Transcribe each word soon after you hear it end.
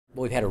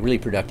Well, we've had a really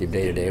productive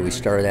day today. We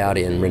started out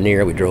in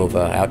Rainier. We drove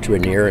out to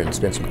Rainier and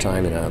spent some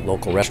time in a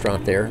local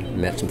restaurant there,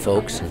 met some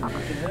folks,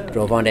 and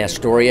drove on to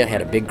Astoria,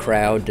 had a big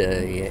crowd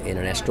in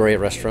an Astoria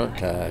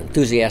restaurant.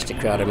 Enthusiastic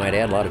crowd, I might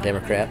add, a lot of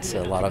Democrats,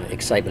 a lot of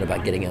excitement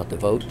about getting out to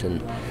vote,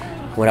 and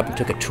went up and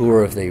took a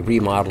tour of the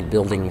remodeled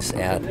buildings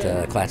at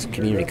Clatsop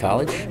Community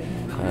College.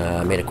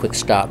 Made a quick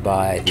stop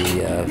by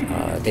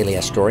the Daily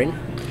Astorian,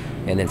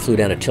 and then flew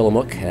down to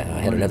Tillamook.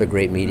 Had another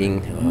great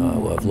meeting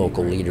of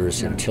local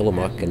leaders in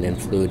Tillamook, and then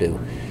flew to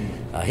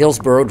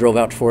Hillsboro, drove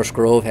out to Forest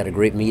Grove, had a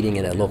great meeting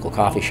in a local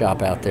coffee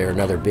shop out there.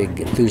 Another big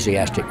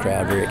enthusiastic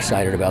crowd, very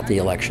excited about the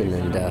election,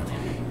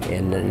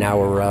 and now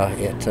we're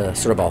at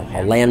sort of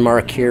a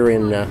landmark here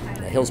in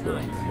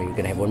Hillsboro. We're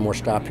going to have one more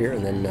stop here,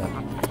 and then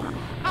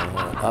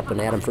up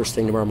and at them first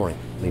thing tomorrow morning.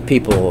 I mean,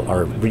 people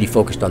are really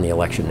focused on the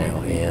election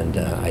now, and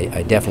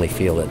I definitely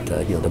feel that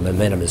the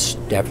momentum is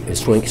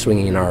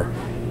swinging in our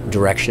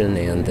direction,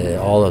 and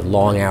all the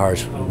long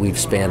hours we've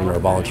spent and our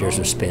volunteers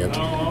have spent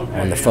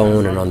on the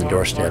phone and on the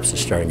doorsteps is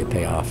starting to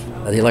pay off.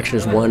 The election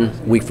is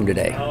 1 week from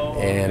today,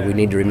 and we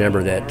need to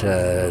remember that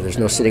there's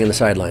no sitting on the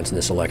sidelines in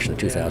this election in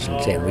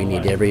 2010. We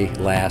need every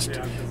last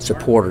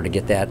supporter to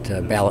get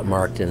that ballot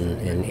marked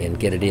and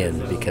get it in,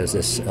 because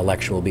this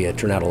election will be a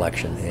turnout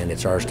election, and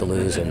it's ours to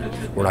lose, and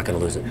we're not going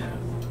to lose it.